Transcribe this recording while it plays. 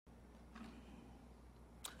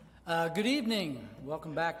Good evening.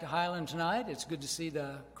 Welcome back to Highland tonight. It's good to see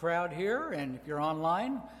the crowd here, and if you're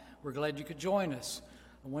online, we're glad you could join us.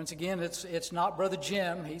 Once again, it's not Brother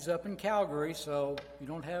Jim. He's up in Calgary, so you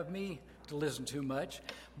don't have me to listen to much.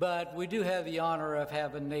 But we do have the honor of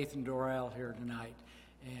having Nathan Doral here tonight,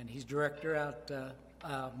 and he's director at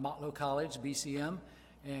Motlow College, BCM,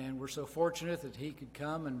 and we're so fortunate that he could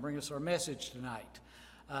come and bring us our message tonight.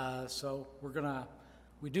 So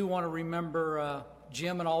we do want to remember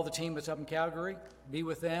Jim and all the team that's up in Calgary, be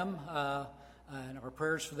with them, and our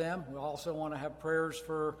prayers for them. We also want to have prayers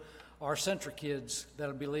for our Centra kids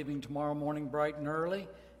that'll be leaving tomorrow morning bright and early,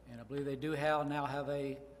 and I believe they do now have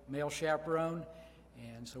a male chaperone,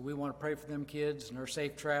 and so we want to pray for them kids and their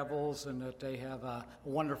safe travels and that they have a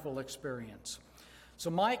wonderful experience. So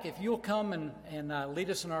Mike, if you'll come and lead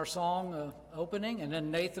us in our song opening, and then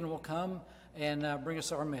Nathan will come and bring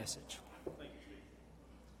us our message.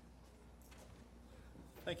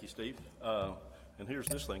 Thank you, Steve. And here's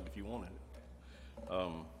this thing if you wanted it.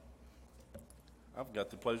 I've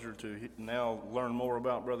got the pleasure to now learn more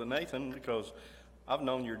about Brother Nathan because I've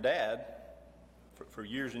known your dad for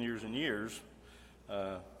years and years and years,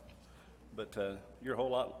 but you're a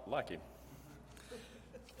whole lot like him.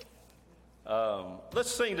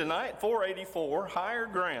 Let's sing tonight, 484, Higher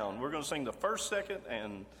Ground. We're going to sing the first, second,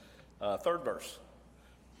 and third verse.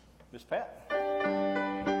 Miss Pat?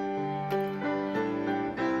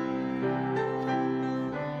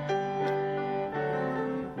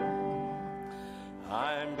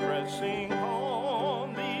 I'm pressing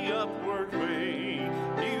on the upward way,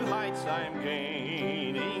 new heights I'm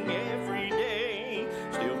gaining every day,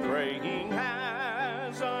 still praying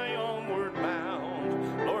as I onward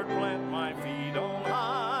bound. Lord, plant my feet on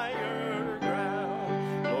higher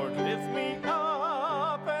ground. Lord, lift me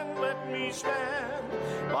up and let me stand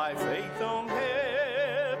by faith on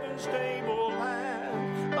heaven's stable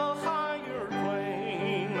land, a higher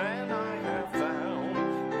plane than I have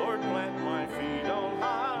found. Lord, plant my feet on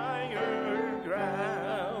higher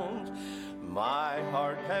ground. My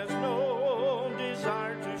heart has no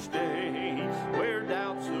desire to stay where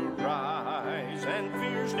doubts arise and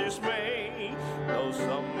fears dismay, though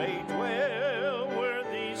some may dwell where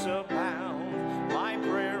these abound. My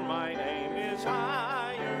prayer, my aim is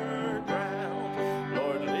higher ground.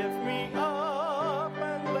 Lord, lift me up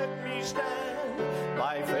and let me stand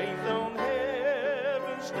by faith on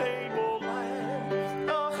heaven's stable land,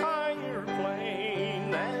 a higher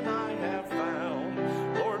plane than I have found.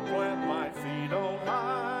 Lord, plant my feet on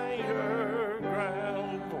higher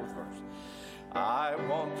ground. Fourth verse. I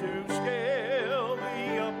want to scale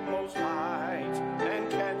the utmost height and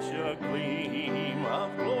catch a gleam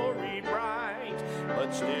of glory bright,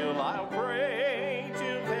 but still I'll pray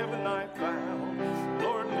till heaven I found.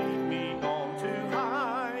 Lord, lead me on to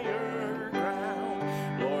higher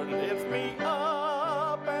ground. Lord, lift me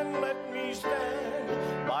up and let me stand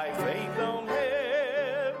by faith on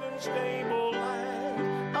heaven's stable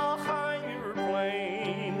land, a higher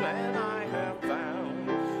plane than I have found.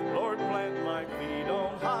 Lord, plant my feet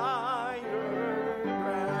on higher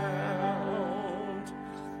ground.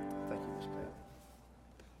 Thank you, Miss Pat.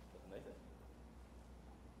 Nathan?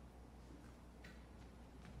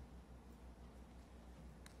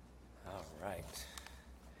 All right.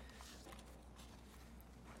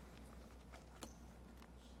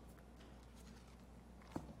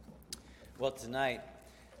 Well, tonight,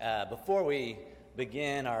 before we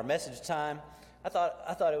begin our message time, I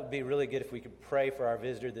thought it would be really good if we could pray for our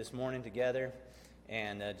visitor this morning together,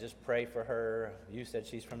 and just pray for her. You said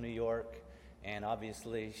she's from New York, and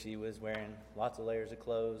obviously she was wearing lots of layers of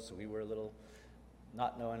clothes. So we were a little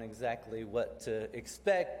not knowing exactly what to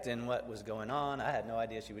expect and what was going on. I had no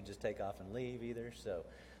idea she would just take off and leave either. So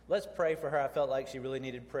let's pray for her. I felt like she really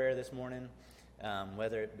needed prayer this morning,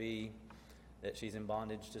 whether it be that she's in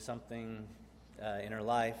bondage to something in her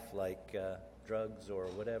life, like drugs or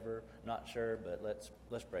whatever. Not sure, but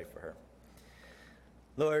let's pray for her.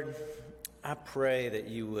 Lord, I pray that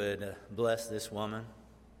you would bless this woman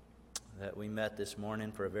that we met this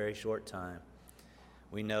morning for a very short time.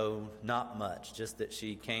 We know not much, just that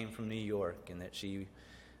she came from New York and that she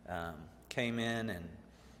came in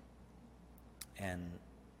and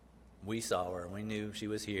we saw her. We knew she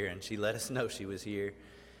was here, and she let us know she was here.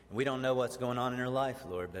 We don't know what's going on in her life,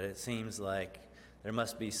 Lord, but it seems like there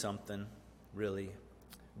must be something really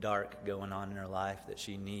dark going on in her life that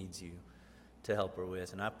she needs you to help her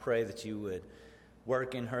with. And I pray that you would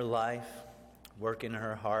work in her life, work in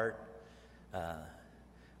her heart.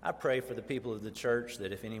 I pray for the people of the church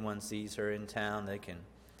that if anyone sees her in town, they can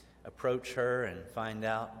approach her and find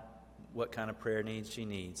out what kind of prayer needs she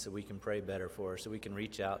needs, so we can pray better for her, so we can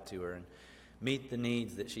reach out to her and meet the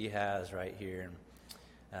needs that she has right here.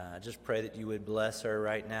 And I just pray that you would bless her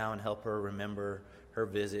right now and help her remember her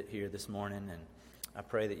visit here this morning. And I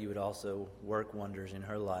pray that you would also work wonders in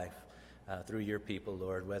her life through your people,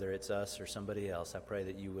 Lord, whether it's us or somebody else. I pray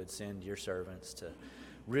that you would send your servants to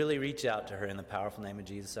really reach out to her. In the powerful name of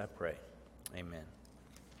Jesus, I pray. Amen.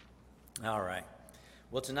 All right.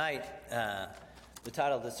 Well, tonight, the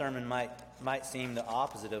title of the sermon might seem the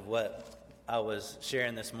opposite of what I was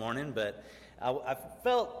sharing this morning, but I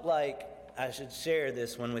felt like I should share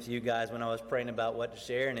this one with you guys when I was praying about what to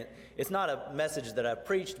share. And it's not a message that I've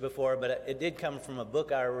preached before, but it did come from a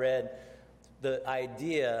book I read. The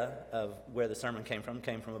idea of where the sermon came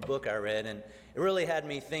from a book I read, and it really had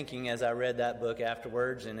me thinking as I read that book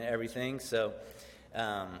afterwards and everything. So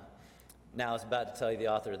now I was about to tell you the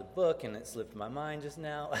author of the book, and it slipped my mind just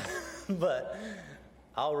now. But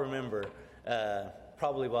I'll remember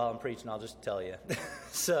probably while I'm preaching. I'll just tell you.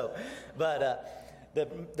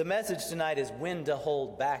 The message tonight is when to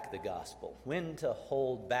hold back the gospel. When to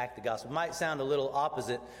hold back the gospel. It might sound a little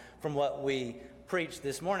opposite from what we preached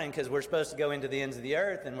this morning, because we're supposed to go into the ends of the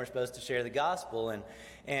earth and we're supposed to share the gospel.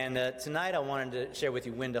 And tonight I wanted to share with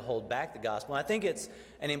you when to hold back the gospel. And I think it's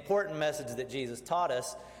an important message that Jesus taught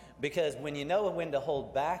us, because when you know when to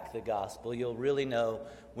hold back the gospel, you'll really know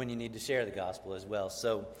when you need to share the gospel as well.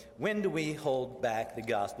 So when do we hold back the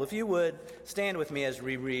gospel? If you would, stand with me as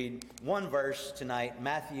we read one verse tonight,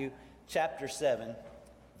 Matthew chapter 7,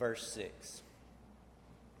 verse 6.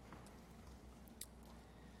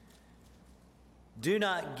 Do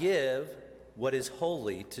not give what is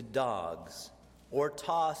holy to dogs, or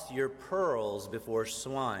toss your pearls before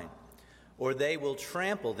swine, or they will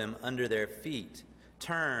trample them under their feet,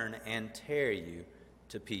 turn and tear you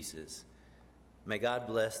to pieces. May God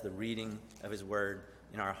bless the reading of his word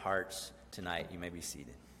in our hearts tonight. You may be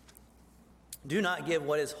seated. Do not give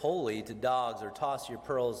what is holy to dogs, or toss your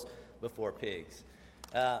pearls before pigs.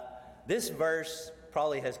 This verse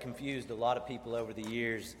probably has confused a lot of people over the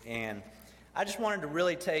years, and I just wanted to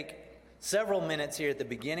really take several minutes here at the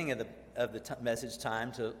beginning of the message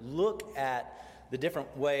time to look at the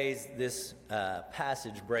different ways this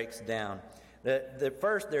passage breaks down.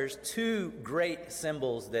 First, there's two great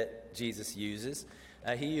symbols that Jesus uses.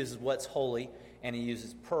 He uses what's holy, and he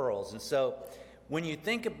uses pearls. And so when you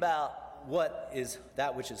think about what is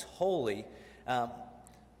that which is holy,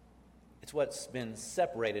 it's what's been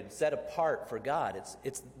separated, set apart for God.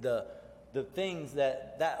 It's the things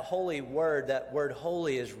that holy word, that word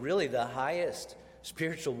holy, is really the highest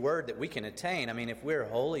spiritual word that we can attain. I mean, if we're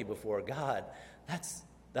holy before God, that's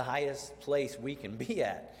the highest place we can be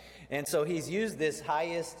at. And so he's used this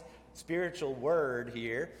highest spiritual word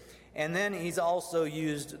here. And then he's also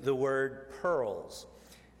used the word pearls.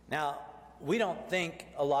 Now, we don't think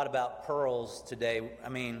a lot about pearls today. I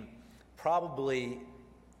mean, probably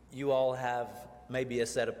you all have maybe a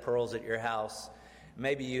set of pearls at your house.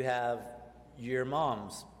 Maybe you have your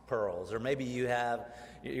mom's pearls, or maybe you have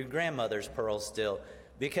your grandmother's pearls still.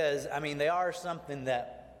 Because, I mean, they are something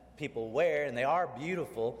that people wear, and they are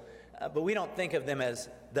beautiful, but we don't think of them as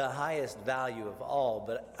the highest value of all.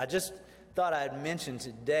 But I just thought I'd mention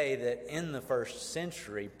today that in the first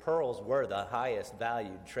century, pearls were the highest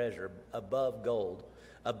valued treasure, above gold,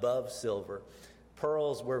 above silver.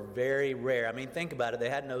 Pearls were very rare. I mean, think about it. They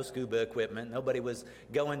had no scuba equipment. Nobody was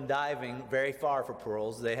going diving very far for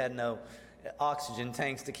pearls. They had no oxygen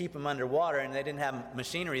tanks to keep them underwater, and they didn't have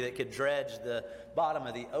machinery that could dredge the bottom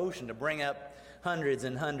of the ocean to bring up hundreds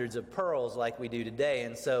and hundreds of pearls like we do today.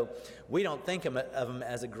 And so we don't think of them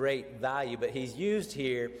as a great value, but he's used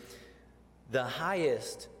here the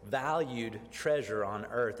highest valued treasure on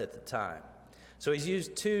earth at the time. So he's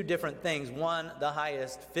used two different things, one the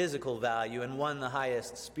highest physical value and one the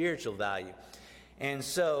highest spiritual value. And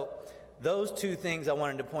so those two things I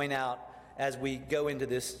wanted to point out as we go into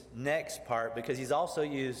this next part, because he's also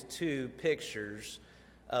used two pictures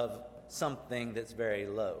of something that's very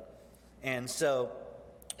low. And so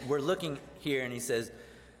we're looking here, and he says,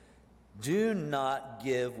 do not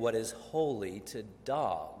give what is holy to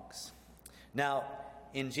dogs. Now,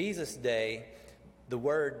 in Jesus' day, the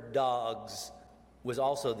word dogs was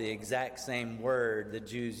also the exact same word the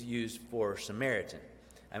Jews used for Samaritan.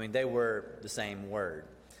 I mean, they were the same word.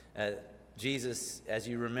 Jesus, as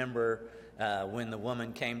you remember, when the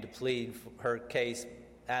woman came to plead her case,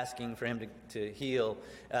 asking for him to heal,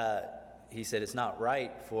 he said, it's not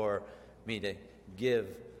right for me to give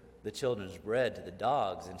the children's bread to the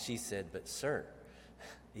dogs. And she said, but sir,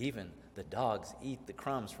 even the dogs eat the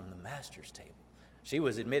crumbs from the master's table. She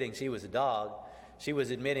was admitting she was a dog. She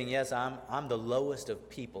was admitting, yes, I'm the lowest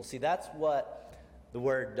of people. See, that's what the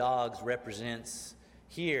word dogs represents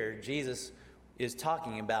here. Jesus is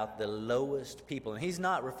talking about the lowest people. And he's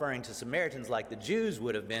not referring to Samaritans like the Jews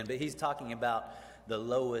would have been, but he's talking about the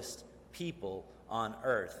lowest people on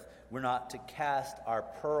earth. We're not to cast our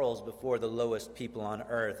pearls before the lowest people on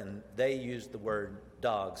earth. And they use the word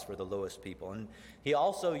dogs for the lowest people. And he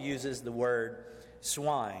also uses the word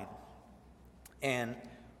swine. And,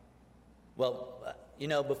 well,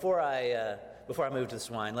 before I move to the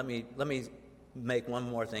swine, let me make one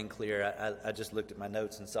more thing clear. I just looked at my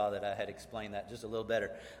notes and saw that I had explained that just a little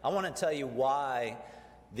better. I want to tell you why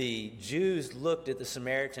the Jews looked at the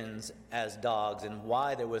Samaritans as dogs and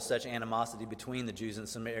why there was such animosity between the Jews and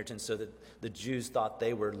Samaritans, so that the Jews thought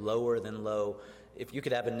they were lower than low. If you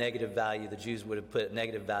could have a negative value, the Jews would have put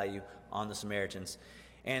negative value on the Samaritans.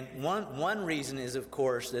 And one reason is, of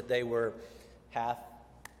course, that they were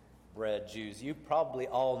half-bred Jews. You probably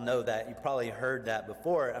all know that. You probably heard that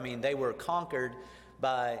before. I mean, they were conquered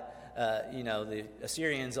by the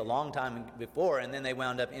Assyrians a long time before, and then they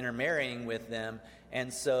wound up intermarrying with them.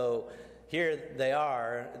 And so here they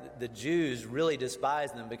are. The Jews really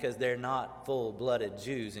despise them because they're not full-blooded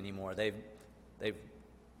Jews anymore. They've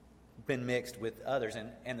been mixed with others.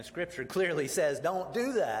 And the Scripture clearly says, don't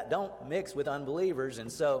do that. Don't mix with unbelievers. And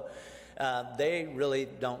so they really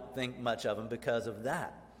don't think much of them because of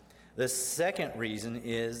that. The second reason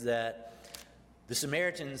is that the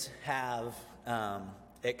Samaritans have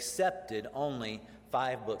accepted only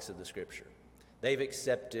 5 books of the Scripture. They've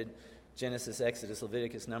accepted Genesis, Exodus,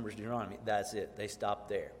 Leviticus, Numbers, Deuteronomy. That's it. They stop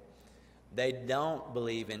there. They don't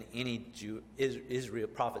believe in any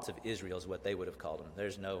prophets of Israel is what they would have called them.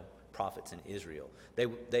 There's no prophets in Israel.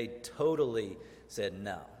 They totally said,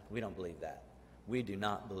 no, we don't believe that. We do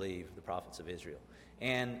not believe the prophets of Israel.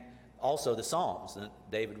 And also the Psalms.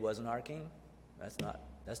 David wasn't our king.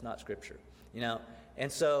 That's not Scripture.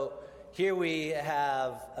 And so here we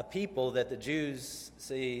have a people that the Jews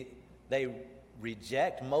see, they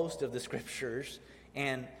reject most of the Scriptures,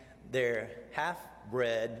 and they're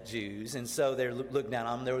half-bred Jews, and so they're looked down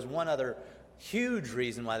on them. There was one other huge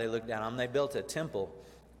reason why they looked down on them. They built a temple.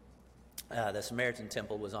 The Samaritan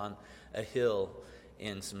temple was on a hill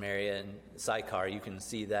in Samaria, in Sychar. You can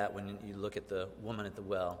see that when you look at the woman at the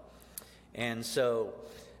well. And so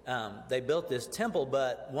they built this temple,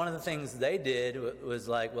 but one of the things they did was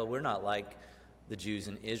like, well, we're not like the Jews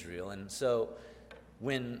in Israel. And so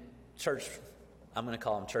when I'm going to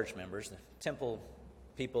call them church members, the temple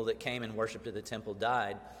people that came and worshiped at the temple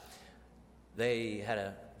died, they had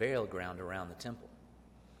a burial ground around the temple.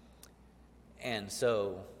 And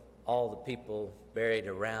so all the people buried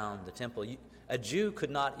around the temple, a Jew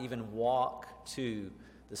could not even walk to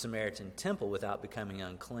the Samaritan temple without becoming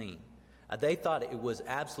unclean. They thought it was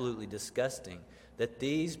absolutely disgusting that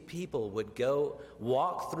these people would go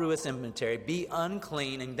walk through a cemetery, be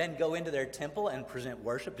unclean, and then go into their temple and present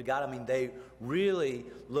worship to God. I mean, they really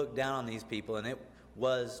looked down on these people, and it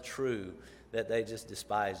was true that they just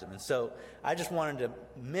despised them. And so I just wanted to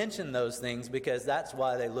mention those things because that's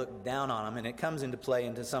why they looked down on them, and it comes into play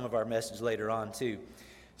into some of our message later on too.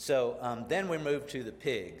 So then we move to the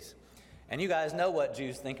pigs. And you guys know what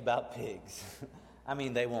Jews think about pigs. I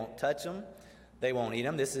mean, they won't touch them. They won't eat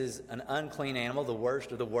them. This is an unclean animal, the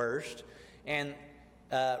worst of the worst. And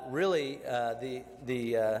really,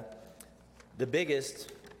 the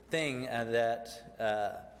biggest thing that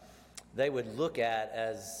they would look at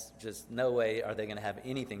as just no way are they going to have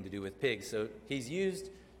anything to do with pigs. So he's used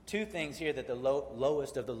 2 things here, that the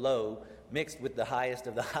lowest of the low mixed with the highest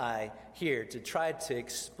of the high here, to try to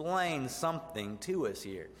explain something to us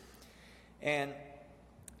here. And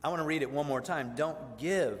I want to read it one more time. Don't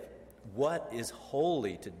give what is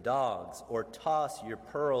holy to dogs, or toss your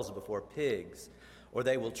pearls before pigs, or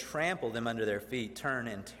they will trample them under their feet, turn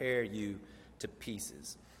and tear you to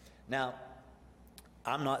pieces. Now,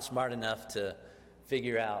 I'm not smart enough to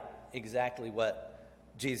figure out exactly what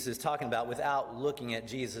Jesus is talking about without looking at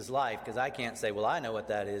Jesus' life, because I can't say, well, I know what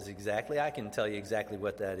that is exactly. I can tell you exactly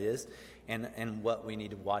what that is and what we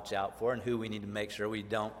need to watch out for and who we need to make sure we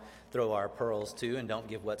don't throw our pearls to and don't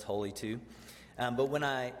give what's holy to. But when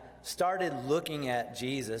I started looking at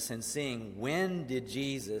Jesus and seeing when did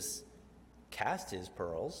Jesus cast his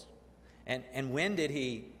pearls and when did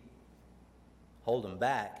he hold them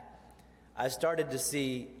back, I started to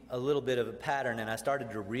see a little bit of a pattern, and I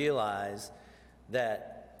started to realize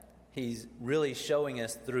that he's really showing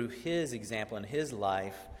us through his example and his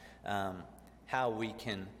life how we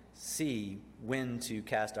can see when to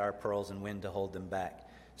cast our pearls and when to hold them back.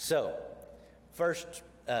 So, first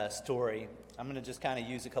story, I'm going to just kind of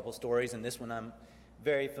use a couple stories, and this one I'm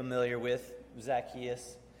very familiar with,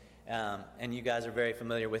 Zacchaeus. And you guys are very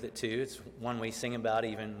familiar with it too. It's one we sing about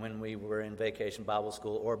even when we were in Vacation Bible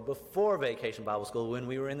School, or before Vacation Bible School when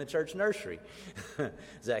we were in the church nursery.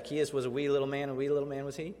 Zacchaeus was a wee little man,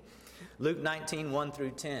 was he? Luke 19, 1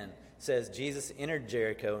 through 10 says, Jesus entered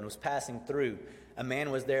Jericho and was passing through. A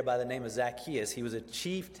man was there by the name of Zacchaeus. He was a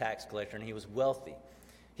chief tax collector and he was wealthy.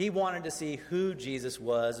 He wanted to see who Jesus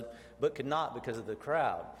was, but could not because of the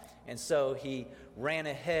crowd. And so he ran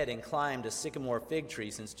ahead and climbed a sycamore fig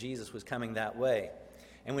tree since Jesus was coming that way.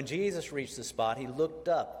 And when Jesus reached the spot, he looked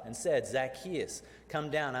up and said, Zacchaeus, come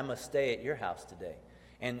down, I must stay at your house today.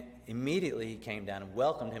 And immediately he came down and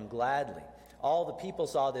welcomed him gladly. All the people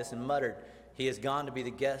saw this and muttered, he has gone to be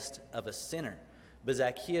the guest of a sinner. But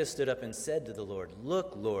Zacchaeus stood up and said to the Lord,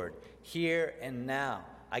 look, Lord, here and now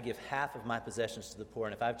I give half of my possessions to the poor,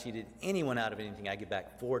 and if I've cheated anyone out of anything, I give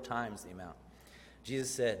back 4 times the amount.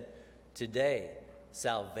 Jesus said, today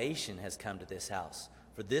salvation has come to this house.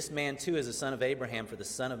 For this man too is a son of Abraham, for the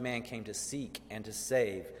Son of Man came to seek and to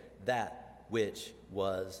save that which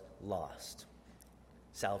was lost.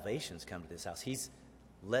 Salvation's come to this house. He's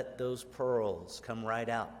let those pearls come right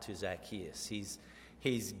out to Zacchaeus.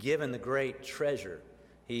 He's given the great treasure.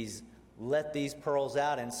 He's let these pearls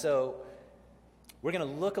out. And so we're going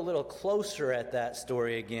to look a little closer at that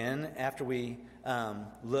story again. After we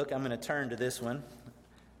look, I'm going to turn to this one.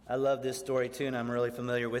 I love this story too, and I'm really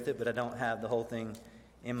familiar with it, but I don't have the whole thing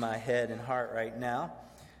in my head and heart right now.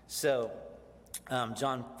 So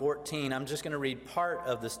John 14, I'm just going to read part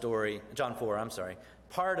of the story, John 4, I'm sorry,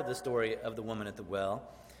 part of the story of the woman at the well,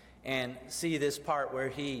 and see this part where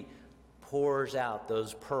he pours out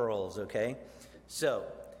those pearls, okay? So,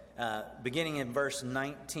 beginning in verse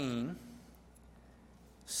 19,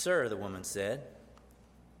 Sir, the woman said.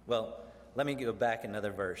 Well, let me go back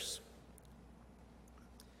another verse.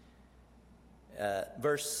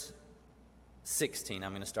 Verse 16,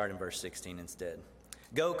 I'm going to start in verse 16 instead.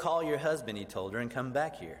 Go call your husband, he told her, and come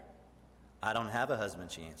back here. I don't have a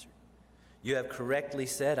husband, she answered. You have correctly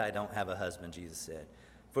said I don't have a husband, Jesus said.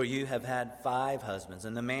 For you have had 5 husbands,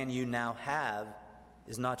 and the man you now have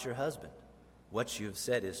is not your husband. What you have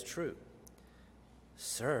said is true.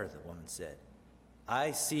 Sir, the woman said,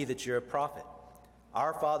 I see that you're a prophet.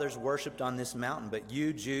 Our fathers worshipped on this mountain, but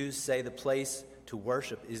you Jews say the place to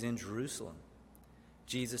worship is in Jerusalem.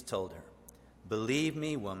 Jesus told her, believe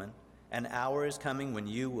me, woman, an hour is coming when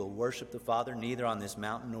you will worship the Father neither on this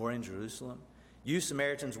mountain nor in Jerusalem. You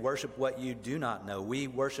Samaritans worship what you do not know. We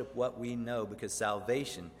worship what we know because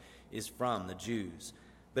salvation is from the Jews.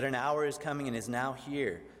 But an hour is coming and is now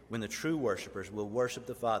here when the true worshipers will worship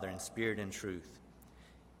the Father in spirit and truth.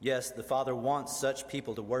 Yes, the Father wants such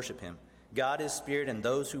people to worship him. God is spirit, and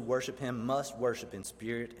those who worship him must worship in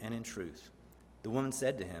spirit and in truth. The woman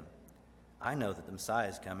said to him, I know that the Messiah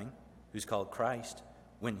is coming, who's called Christ.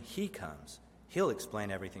 When he comes, he'll explain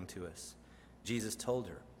everything to us. Jesus told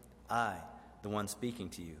her, I, the one speaking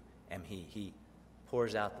to you, am he. He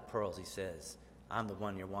pours out the pearls. He says, I'm the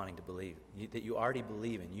one you're wanting to believe, that you already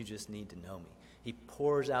believe in. You just need to know me. He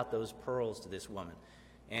pours out those pearls to this woman.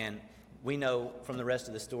 And we know from the rest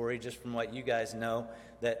of the story, just from what you guys know,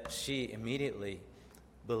 that she immediately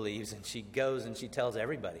believes, and she goes and she tells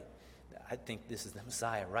everybody, I think this is the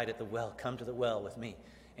Messiah right at the well. Come to the well with me.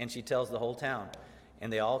 And she tells the whole town.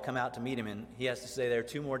 And they all come out to meet him, and he has to stay there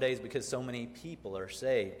 2 more days because so many people are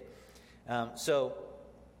saved. So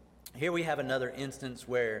here we have another instance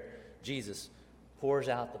where Jesus pours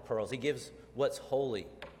out the pearls. He gives what's holy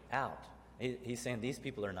out. He's saying these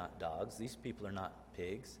people are not dogs. These people are not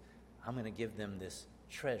pigs. I'm going to give them this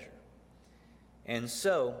treasure. And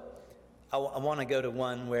so I want to go to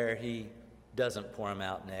one where he doesn't pour them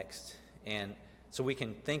out next. And so we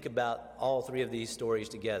can think about all 3 of these stories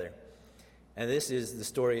together. And this is the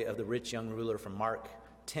story of the rich young ruler from Mark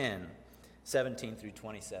 10, 17 through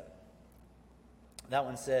 27. That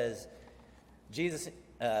one says,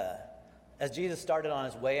 as Jesus started on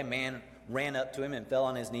his way, a man ran up to him and fell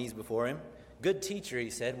on his knees before him. Good teacher,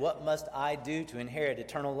 he said, what must I do to inherit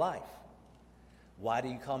eternal life? Why do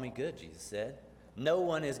you call me good? Jesus said. No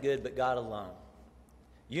one is good but God alone.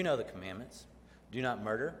 You know the commandments. Do not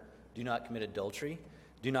murder. Do not commit adultery.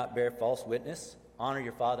 Do not bear false witness. Honor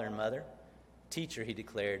your father and mother. Teacher, he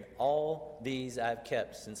declared, all these I've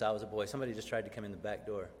kept since I was a boy. Somebody just tried to come in the back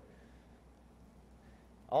door.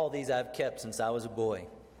 All these I've kept since I was a boy.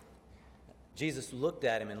 Jesus looked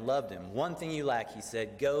at him and loved him. One thing you lack, he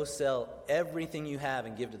said, go sell everything you have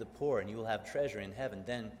and give to the poor, and you will have treasure in heaven.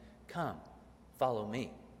 Then come, follow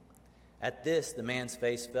me. At this, the man's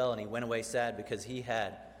face fell, and he went away sad because he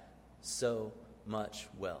had so much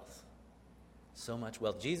wealth. So much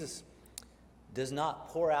wealth. Jesus does not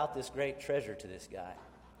pour out this great treasure to this guy.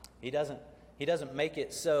 He doesn't make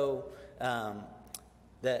it so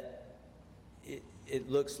that it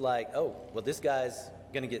looks like, oh, well, this guy's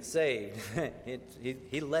going to get saved.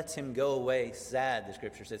 He lets him go away sad, the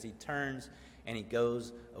scripture says. He turns and he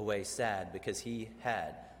goes away sad because he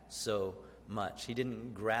had so much. He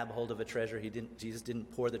didn't grab hold of a treasure. Jesus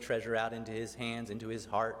didn't pour the treasure out into his hands, into his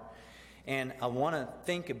heart. And I want to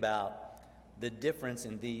think about the difference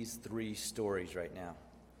in these three stories right now.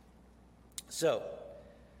 So,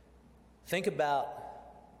 think about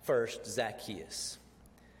first Zacchaeus.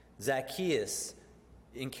 Zacchaeus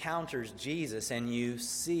encounters Jesus, and you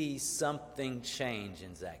see something change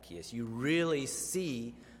in Zacchaeus. You really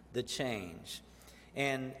see the change.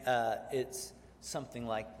 And it's something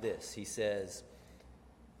like this. He says,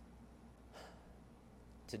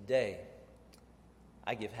 "Today,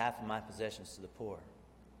 I give half of my possessions to the poor,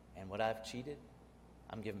 and what I've cheated,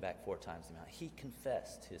 I'm giving back 4 times the amount." He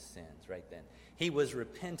confessed his sins right then. He was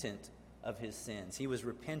repentant of his sins. He was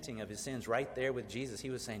repenting of his sins right there with Jesus. He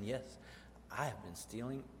was saying, yes, I have been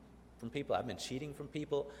stealing from people. I've been cheating from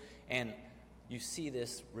people. And you see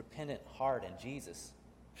this repentant heart, and Jesus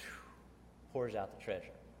pours out the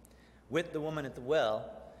treasure. With the woman at the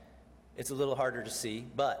well, it's a little harder to see,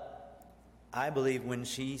 but I believe when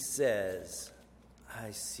she says,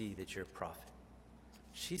 "I see that you're a prophet,"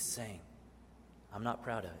 she's saying, I'm not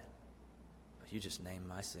proud of it, but you just named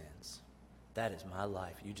my sins. That is my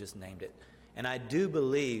life. You just named it. And I do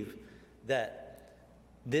believe that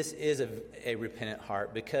this is a repentant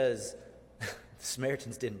heart, because the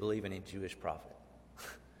Samaritans didn't believe in any Jewish prophet.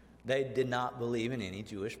 They did not believe in any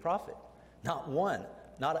Jewish prophet. Not one.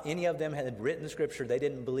 Not any of them had written the scripture. They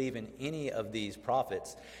didn't believe in any of these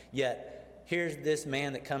prophets. Yet, here's this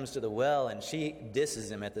man that comes to the well, and she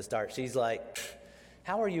disses him at the start. She's like,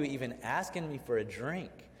 "How are you even asking me for a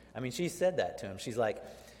drink?" I mean, she said that to him. She's like,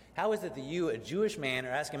 "How is it that you, a Jewish man,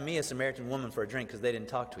 are asking me, a Samaritan woman, for a drink?" Because they didn't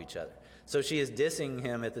talk to each other. So she is dissing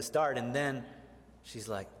him at the start, and then she's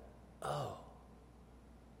like, "Oh,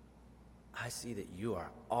 I see that you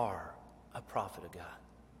are a prophet of God."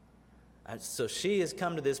 And so she has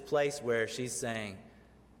come to this place where she's saying,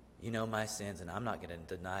 "You know my sins, and I'm not going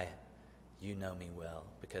to deny it. You know me well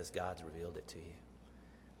because God's revealed it to you."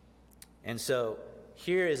 And so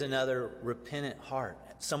here is another repentant heart.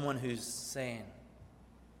 Someone who's saying,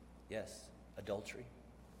 yes, adultery,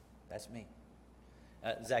 that's me.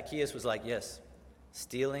 Zacchaeus was like, yes,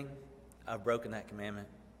 stealing, I've broken that commandment.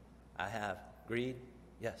 I have. Greed,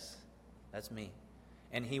 yes, that's me.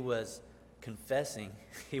 And he was confessing,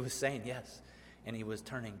 he was saying yes, and he was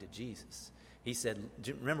turning to Jesus. He said,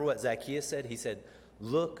 do you remember what Zacchaeus said? He said,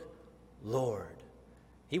 "Look, Lord."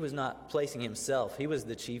 He was not placing himself. He was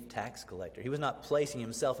the chief tax collector. He was not placing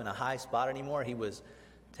himself in a high spot anymore. He was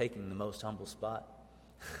taking the most humble spot.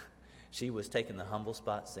 She was taking the humble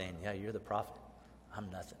spot, saying, "Yeah, you're the prophet. I'm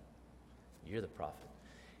nothing. You're the prophet."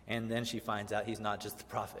 And then she finds out he's not just the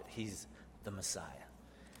prophet. He's the Messiah.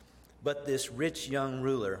 But this rich young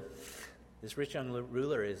ruler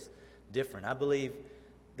is different. I believe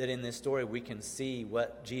that in this story we can see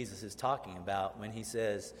what Jesus is talking about when he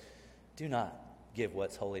says, "Do not give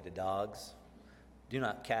what's holy to dogs. Do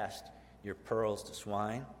not cast your pearls to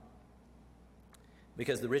swine."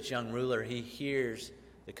 Because the rich young ruler, he hears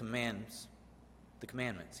the commandments.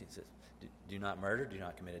 He says, do not murder, do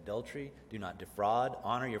not commit adultery, do not defraud,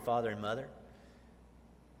 honor your father and mother.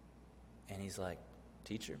 And he's like,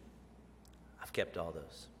 "Teacher, I've kept all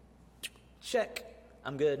those. Check.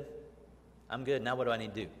 I'm good. Now what do I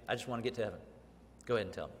need to do? I just want to get to heaven. Go ahead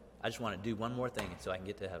and tell me. I just want to do one more thing so I can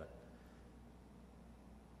get to heaven."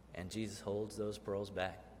 And Jesus holds those pearls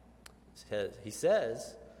back. He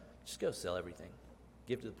says, just go sell everything.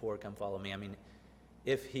 Give to the poor, come follow me. I mean,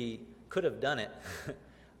 if he could have done it,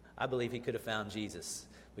 I believe he could have found Jesus,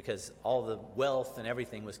 because all the wealth and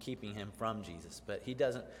everything was keeping him from Jesus. But he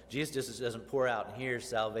doesn't. Jesus just doesn't pour out, and here's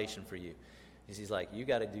salvation for you. He's like, you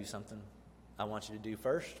got to do something I want you to do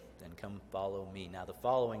first, then come follow me. Now, the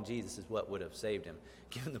following Jesus is what would have saved him,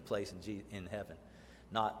 given the place in heaven.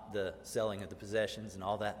 Not the selling of the possessions and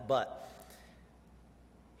all that. But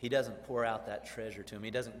he doesn't pour out that treasure to him.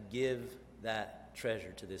 He doesn't give that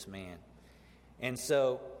treasure to this man. And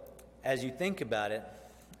so, as you think about it,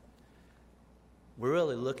 we're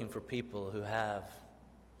really looking for people who have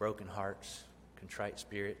broken hearts, contrite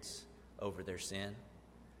spirits over their sin.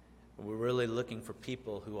 We're really looking for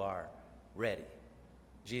people who are ready.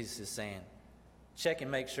 Jesus is saying, check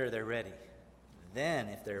and make sure they're ready. Then,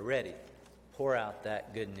 if they're ready, pour out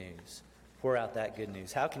that good news. Pour out that good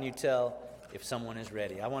news. How can you tell if someone is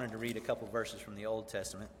ready? I wanted to read a couple verses from the Old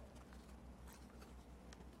Testament.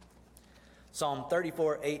 Psalm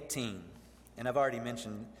 34:18. And I've already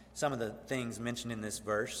mentioned some of the things mentioned in this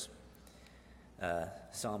verse.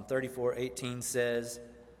 Psalm 34:18 says,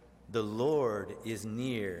 "The Lord is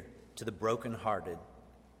near to the brokenhearted.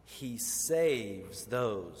 He saves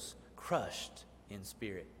those crushed in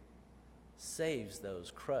spirit." Saves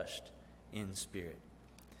those crushed in spirit.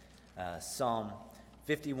 Psalm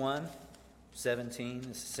 51:17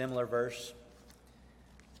 is a similar verse.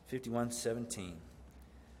 51:17.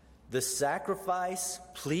 "The sacrifice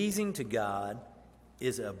pleasing to God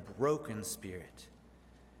is a broken spirit.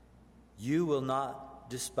 You will not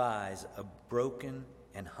despise a broken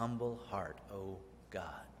and humble heart, O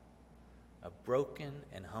God." A broken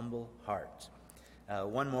and humble heart.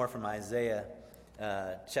 One more from Isaiah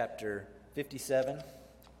chapter 57,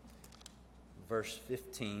 verse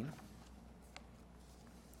 15.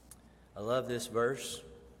 I love this verse.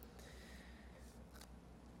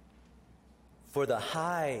 "For the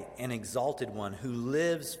high and exalted one who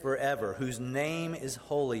lives forever, whose name is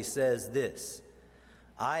holy, says this,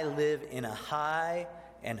 I live in a high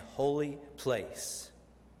and holy place,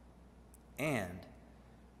 and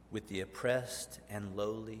with the oppressed and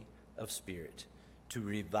lowly of spirit, to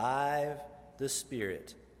revive the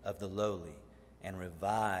spirit of the lowly and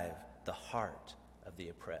revive the heart of the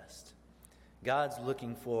oppressed." God's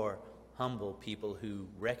looking for humble people who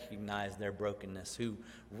recognize their brokenness, who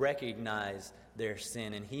recognize their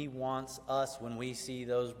sin. And He wants us, when we see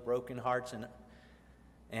those broken hearts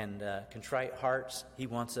and contrite hearts, He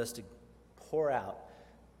wants us to pour out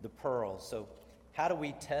the pearls. So how do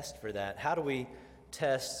we test for that? How do we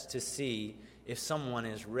test to see if someone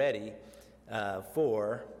is ready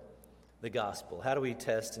for the gospel? How do we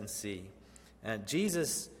test and see?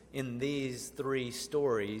 Jesus, in these three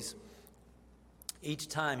stories, each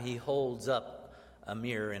time He holds up a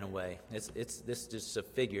mirror in a way. This is just a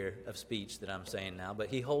figure of speech that I'm saying now, but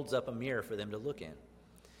He holds up a mirror for them to look in.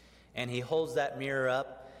 And He holds that mirror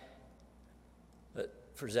up. But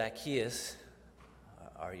for Zacchaeus,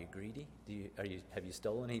 are you greedy? Have you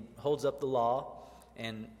stolen? He holds up the law,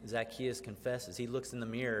 and Zacchaeus confesses. He looks in the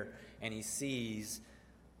mirror and he sees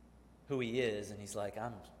who he is, and he's like,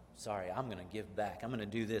 "I'm sorry, I'm going to give back. I'm going to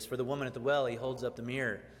do this." For the woman at the well, he holds up the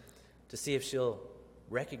mirror to see if she'll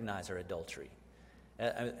recognize her adultery.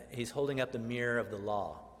 He's holding up the mirror of the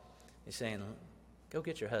law. He's saying, "Go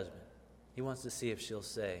get your husband." He wants to see if she'll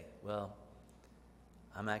say, "Well,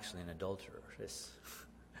 I'm actually an adulteress."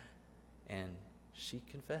 And she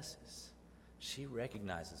confesses. She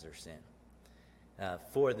recognizes her sin.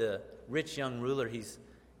 For the rich young ruler, he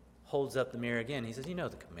holds up the mirror again. He says, "You know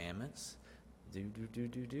the commandments. Do,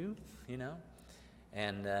 you know."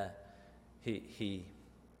 And he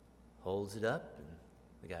holds it up, and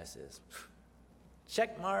the guy says,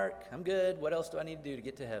 "Check mark, I'm good. What else do I need to do to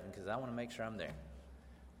get to heaven? Because I want to make sure I'm there."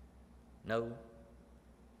 No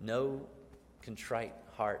contrite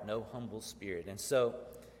heart, no humble spirit. And so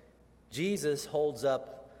Jesus holds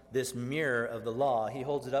up this mirror of the law. He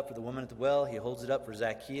holds it up for the woman at the well. He holds it up for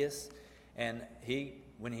Zacchaeus. And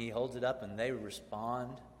when he holds it up and they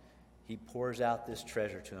respond, He pours out this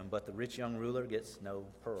treasure to them. But the rich young ruler gets no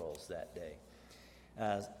pearls that day.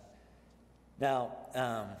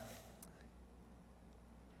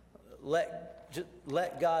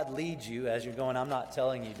 Let God lead you as you're going. I'm not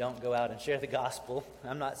telling you don't go out and share the gospel.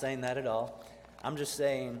 I'm not saying that at all. I'm just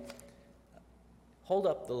saying hold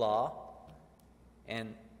up the law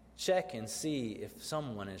and check and see if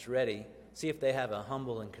someone is ready. See if they have a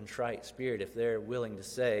humble and contrite spirit, if they're willing to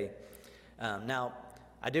say. Now,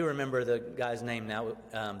 I do remember the guy's name now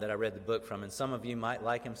that I read the book from, and some of you might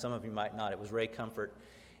like him, some of you might not. It was Ray Comfort.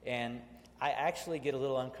 And I actually get a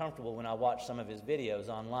little uncomfortable when I watch some of his videos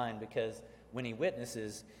online, because when he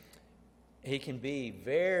witnesses, he can be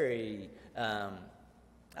very, I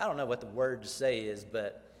don't know what the word to say is,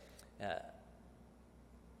 but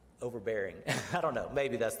overbearing. I don't know,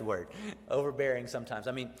 maybe that's the word. Overbearing sometimes.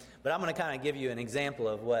 But I'm going to kind of give you an example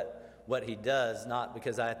of what he does, not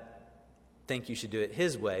because I think you should do it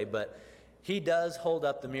his way, but he does hold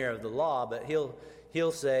up the mirror of the law, but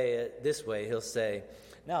he'll say it this way. He'll say,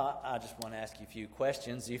 "Now, I just want to ask you a few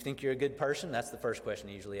questions. Do you think you're a good person?" That's the first question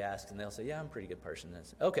he usually asks, and they'll say, "Yeah, I'm a pretty good person."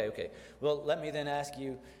 Okay. Well, let me then ask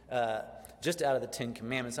you, just out of the 10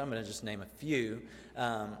 Commandments, I'm going to just name a few.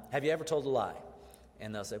 Have you ever told a lie?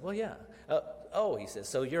 And they'll say, "Well, yeah." He says,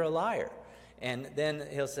 "So you're a liar." And then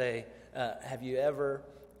he'll say, "Have you ever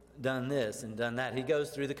done this and done that?" He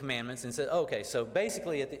goes through the commandments and says, "Okay, so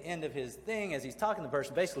basically at the end of his thing, as he's talking to the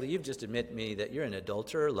person, basically you've just admitted me that you're an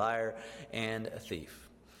adulterer, liar, and a thief.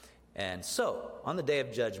 And so, on the day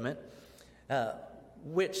of judgment,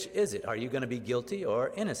 which is it? Are you going to be guilty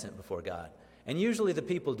or innocent before God?" And usually the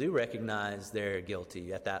people do recognize they're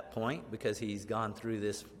guilty at that point, because he's gone through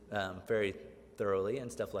this very thoroughly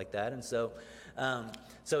and stuff like that. And so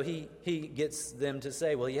he gets them to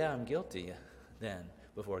say, well, yeah, I'm guilty then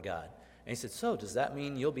before God. And he said, so does that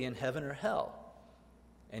mean you'll be in heaven or hell?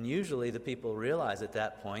 And usually the people realize at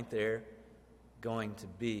that point they're going to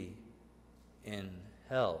be in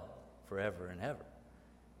hell forever and ever.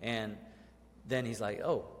 And then he's like,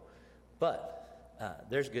 oh, but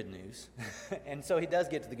there's good news. And so he does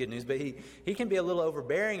get to the good news, but he can be a little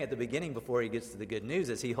overbearing at the beginning before he gets to the good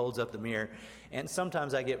news as he holds up the mirror. And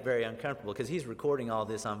sometimes I get very uncomfortable because he's recording all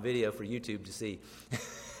this on video for YouTube to see.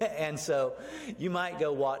 And so you might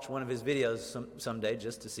go watch one of his videos someday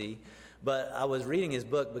just to see. But I was reading his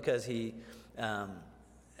book because he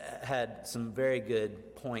had some very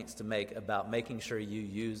good points to make about making sure you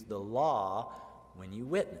use the law when you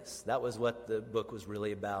witness. That was what the book was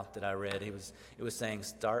really about that I read. It was saying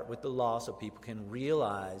start with the law so people can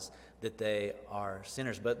realize that they are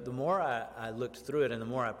sinners. But the more I looked through it and the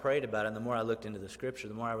more I prayed about it and the more I looked into the scripture,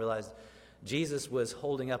 the more I realized Jesus was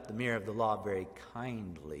holding up the mirror of the law very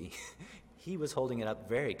kindly. He was holding it up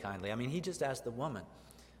very kindly. I mean, he just asked the woman,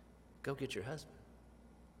 go get your husband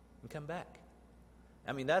and come back.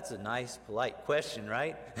 I mean, that's a nice, polite question,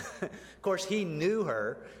 right? Of course, he knew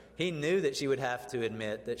her. He knew that she would have to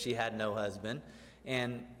admit that she had no husband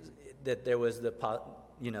and that there was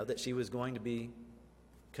that she was going to be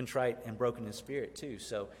contrite and broken in spirit too.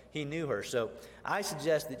 So he knew her. So I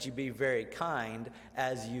suggest that you be very kind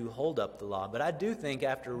as you hold up the law. But I do think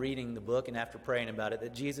after reading the book and after praying about it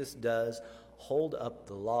that Jesus does hold up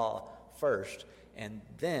the law first and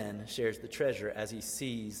then shares the treasure as he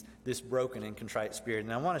sees this broken and contrite spirit.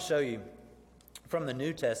 And I want to show you from the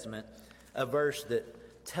New Testament a verse that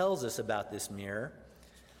tells us about this mirror.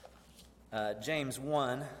 James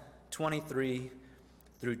 1:23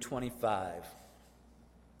 through 25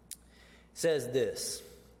 says this,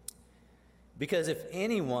 because if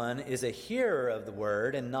anyone is a hearer of the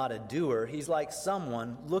word and not a doer, he's like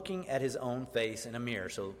someone looking at his own face in a mirror.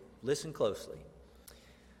 So listen closely.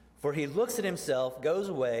 For he looks at himself, goes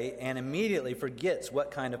away, and immediately forgets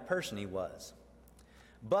what kind of person he was.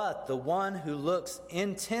 But the one who looks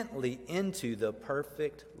intently into the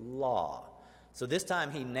perfect law. So this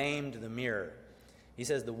time he named the mirror. He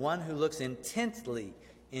says the one who looks intently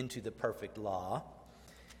into the perfect law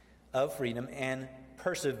of freedom and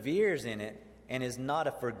perseveres in it and is not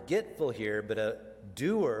a forgetful hearer but a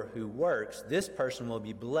doer who works, this person will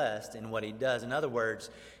be blessed in what he does. In other words,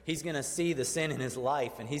 he's going to see the sin in his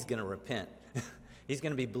life and he's going to repent. He's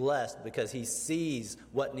going to be blessed because he sees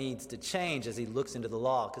what needs to change as he looks into the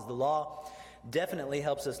law. Because the law definitely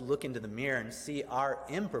helps us look into the mirror and see our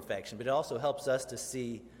imperfection, but it also helps us to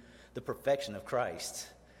see the perfection of Christ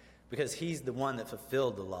because he's the one that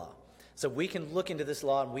fulfilled the law. So we can look into this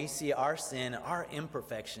law and we see our sin, our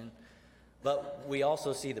imperfection, but we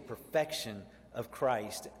also see the perfection of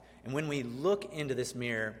Christ. And when we look into this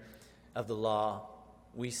mirror of the law,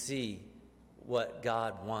 we see what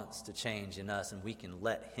God wants to change in us, and we can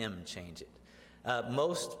let him change it.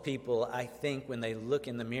 Most people, I think, when they look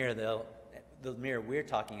in the mirror, the mirror we're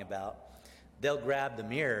talking about, they'll grab the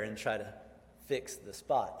mirror and try to fix the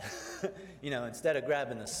spot. Instead of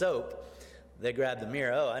grabbing the soap, they grab the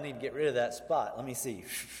mirror. Oh, I need to get rid of that spot. Let me see.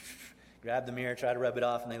 Grab the mirror, try to rub it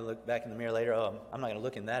off, and they look back in the mirror later. Oh, I'm not going to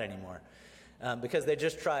look in that anymore. Because they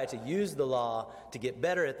just try to use the law to get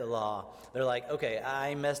better at the law. They're like, okay,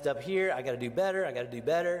 I messed up here. I got to do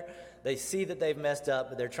better. They see that they've messed up,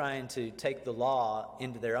 but they're trying to take the law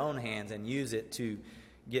into their own hands and use it to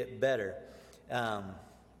get better.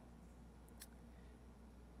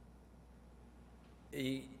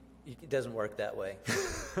 It doesn't work that way.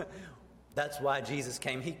 That's why Jesus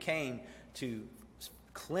came. He came to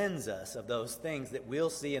cleanse us of those things that we'll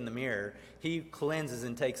see in the mirror. He cleanses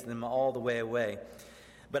and takes them all the way away.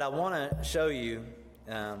 But I want to show you,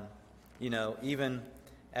 even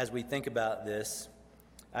as we think about this,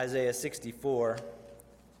 Isaiah 64,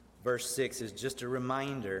 verse 6 is just a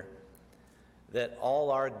reminder that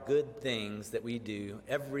all our good things that we do,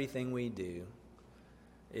 everything we do,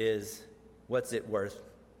 is what's it worth?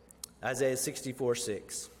 Isaiah 64,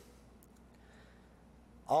 6.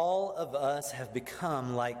 All of us have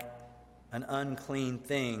become like an unclean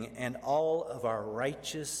thing, and all of our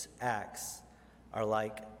righteous acts are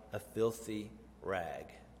like a filthy rag.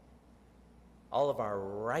 All of our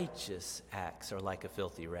righteous acts are like a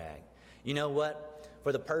filthy rag. You know what?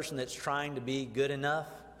 For the person that's trying to be good enough,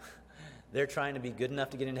 they're trying to be good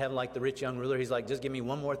enough to get into heaven like the rich young ruler. He's like, just give me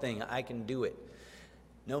one more thing. I can do it.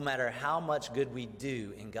 No matter how much good we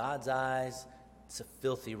do, in God's eyes, it's a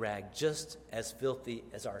filthy rag, just as filthy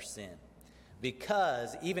as our sin.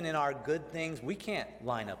 Because even in our good things, we can't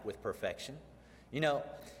line up with perfection.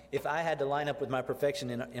 if I had to line up with my perfection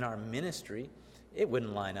in our ministry, it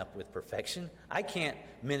wouldn't line up with perfection. I can't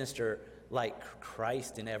minister like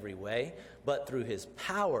Christ in every way, but through his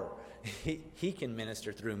power, he can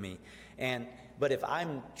minister through me. But if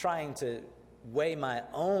I'm trying to weigh my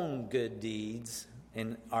own good deeds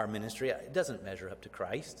in our ministry, it doesn't measure up to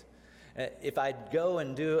Christ. If I go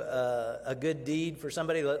and do a good deed for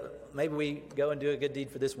somebody, maybe we go and do a good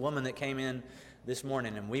deed for this woman that came in this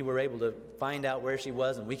morning, and we were able to find out where she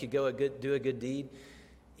was, and we could go do a good deed.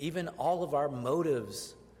 Even all of our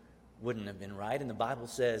motives wouldn't have been right, and the Bible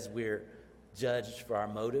says we're judged for our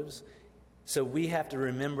motives. So we have to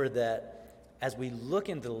remember that as we look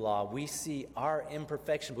into the law, we see our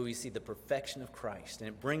imperfection, but we see the perfection of Christ. And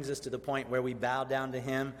it brings us to the point where we bow down to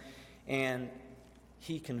him, and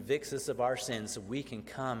he convicts us of our sins so we can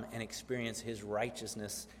come and experience his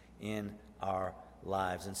righteousness in our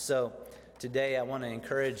lives. And so today I want to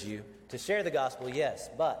encourage you to share the gospel, yes,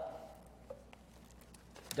 but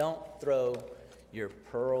don't throw your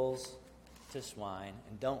pearls to swine,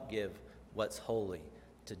 and don't give what's holy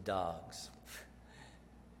to dogs.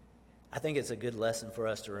 I think it's a good lesson for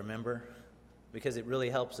us to remember, because it really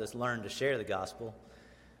helps us learn to share the gospel,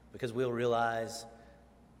 because we'll realize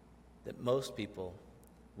that most people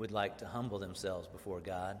would like to humble themselves before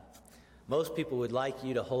God. Most people would like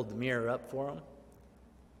you to hold the mirror up for them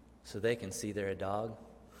so they can see they're a dog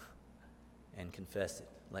and confess it,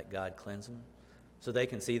 let God cleanse them. So they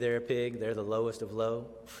can see they're a pig, they're the lowest of low,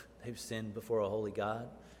 they've sinned before a holy God.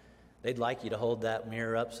 They'd like you to hold that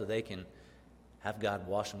mirror up so they can have God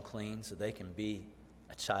wash them clean, so they can be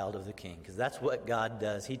a child of the King. Because that's what God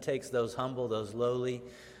does. He takes those humble, those lowly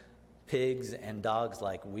pigs and dogs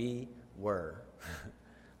like we were.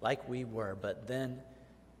 But then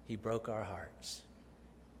he broke our hearts.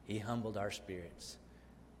 He humbled our spirits.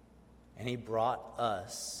 And he brought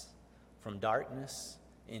us from darkness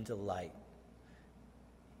into light.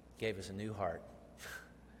 Gave us a new heart.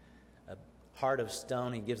 A heart of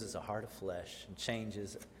stone. He gives us a heart of flesh and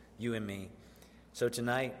changes you and me. So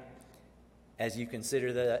tonight, as you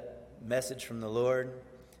consider that message from the Lord,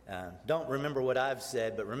 don't remember what I've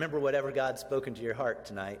said, but remember whatever God's spoken to your heart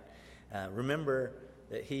tonight. Remember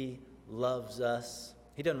that he loves us.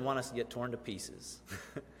 He doesn't want us to get torn to pieces.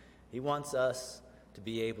 He wants us to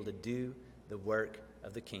be able to do the work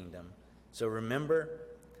of the kingdom. So remember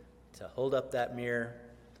to hold up that mirror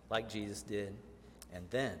like Jesus did, and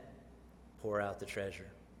then pour out the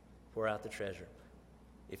treasure. Pour out the treasure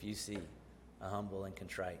if you see a humble and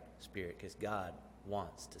contrite spirit, because God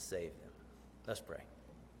wants to save them. Let's pray.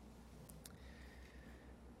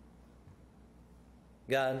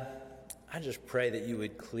 God, I just pray that you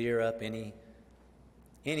would clear up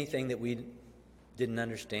anything that we didn't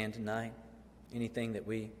understand tonight, anything that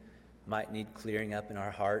we might need clearing up in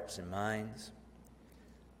our hearts and minds.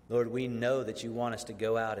 Lord, we know that you want us to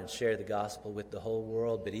go out and share the gospel with the whole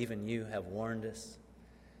world, but even you have warned us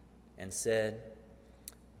and said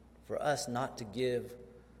for us not to give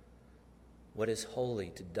what is holy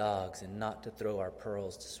to dogs and not to throw our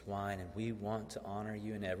pearls to swine, and we want to honor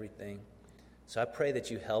you in everything. So I pray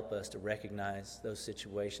that you help us to recognize those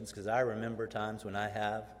situations, because I remember times when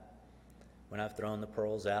I've thrown the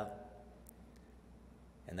pearls out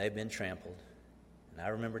and they've been trampled. And I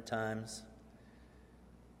remember times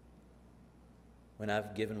when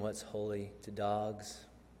I've given what's holy to dogs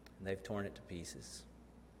and they've torn it to pieces.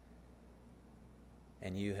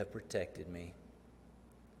 And you have protected me,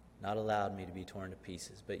 not allowed me to be torn to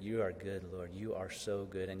pieces. But you are good, Lord. You are so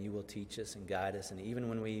good, and you will teach us and guide us. And even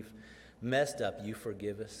when we've messed up, you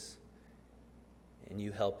forgive us, and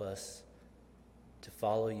you help us to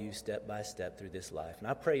follow you step by step through this life. And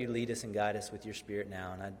I pray you lead us and guide us with your Spirit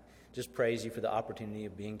now. And I just praise you for the opportunity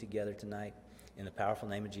of being together tonight. In the powerful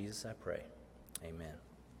name of Jesus, I pray. Amen.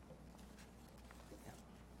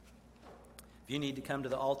 If you need to come to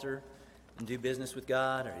the altar and do business with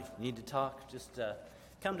God, or you need to talk, just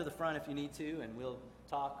come to the front if you need to, and we'll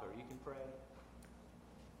talk, or you can pray.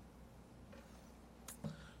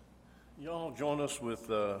 Y'all join us with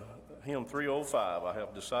hymn 305, I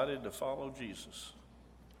Have Decided to Follow Jesus.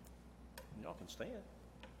 Y'all can stand.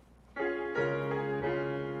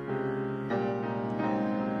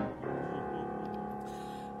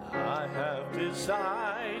 I have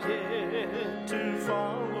decided to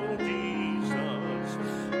follow Jesus.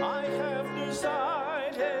 I have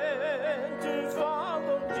decided to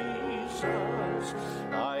follow Jesus.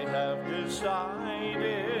 I have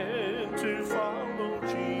decided to follow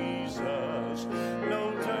Jesus.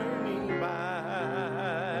 No turning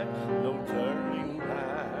back, no turning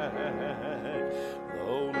back.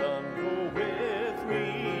 Though none go with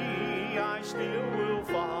me, I still will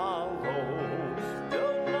follow.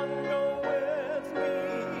 Though none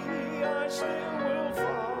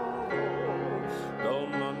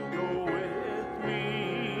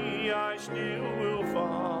still will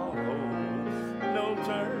follow. No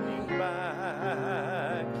turning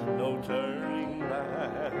back, no turning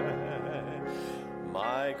back.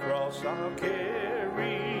 My cross I'll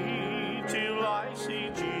carry till I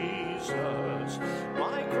see Jesus.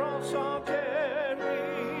 My cross I'll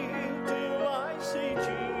carry till I see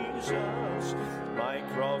Jesus. My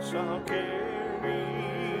cross I'll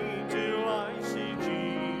carry till I see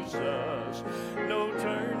Jesus. No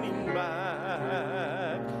turning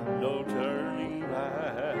back, no turning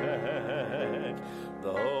back.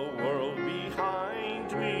 The world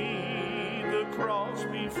behind me, the cross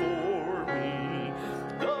before me.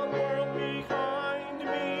 The world behind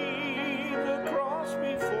me, the cross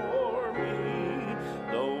before me.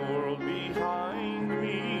 The world behind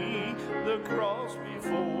me, the cross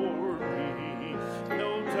before me.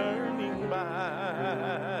 No turning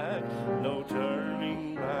back, no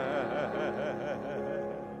turning back.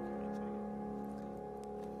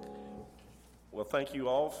 Well, thank you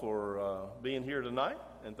all for being here tonight,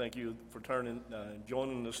 and thank you for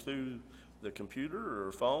joining us through the computer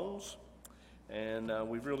or phones. And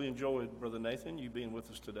we've really enjoyed, Brother Nathan, you being with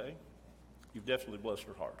us today. You've definitely blessed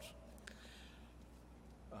our hearts.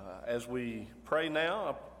 As we pray now,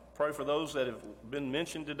 I pray for those that have been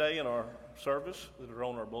mentioned today in our service that are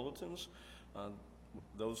on our bulletins,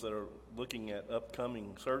 those that are looking at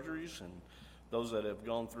upcoming surgeries, and those that have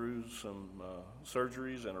gone through some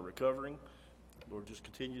surgeries and are recovering. Lord, just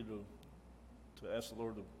continue to ask the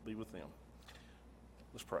Lord to be with them.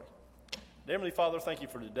 Let's pray. Dear Heavenly Father, thank you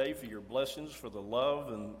for today, for your blessings, for the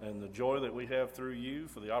love and the joy that we have through you,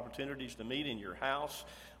 for the opportunities to meet in your house,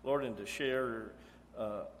 Lord, and to share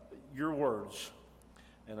your words.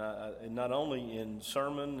 And not only in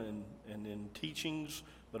sermon and in teachings,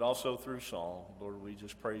 but also through song. Lord, we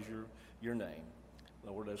just praise your name.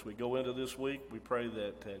 Lord, as we go into this week, we pray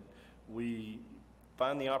that we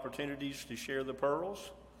find the opportunities to share the pearls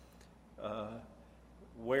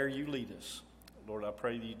where you lead us. Lord, I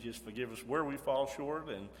pray that you just forgive us where we fall short,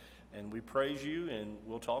 and we praise you, and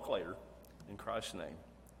we'll talk later. In Christ's name,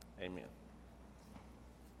 amen.